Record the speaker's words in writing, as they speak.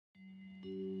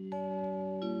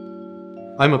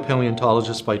I'm a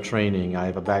paleontologist by training. I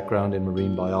have a background in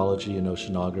marine biology and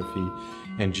oceanography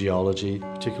and geology,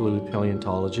 particularly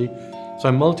paleontology. So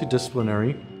I'm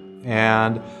multidisciplinary,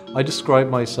 and I describe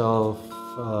myself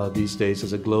these days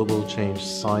as a global change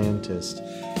scientist.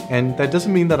 And that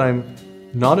doesn't mean that I'm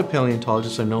not a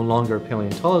paleontologist. I'm no longer a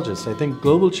paleontologist. I think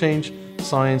global change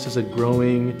science is a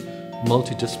growing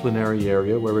multidisciplinary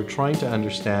area where we're trying to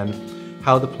understand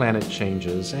how the planet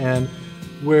changes. And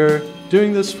we're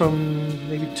doing this from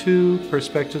maybe two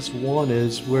perspectives. One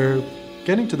is we're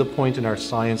getting to the point in our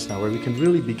science now where we can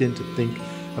really begin to think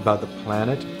about the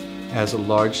planet as a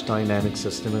large dynamic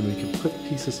system, and we can put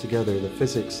pieces together, the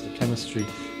physics, the chemistry,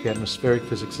 the atmospheric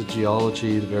physics, the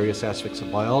geology, the various aspects of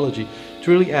biology,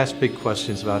 to really ask big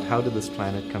questions about how did this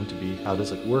planet come to be, how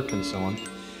does it work, and so on.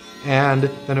 And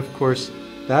then, of course,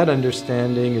 that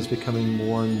understanding is becoming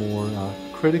more and more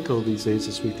critical these days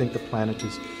as we think the planet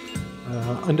is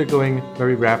undergoing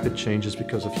very rapid changes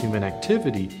because of human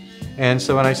activity. And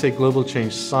so when I say global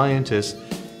change scientist,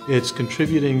 it's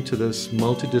contributing to this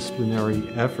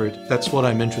multidisciplinary effort. That's what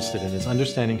I'm interested in, is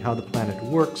understanding how the planet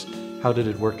works, how did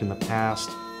it work in the past,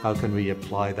 how can we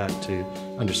apply that to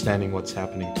understanding what's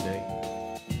happening today.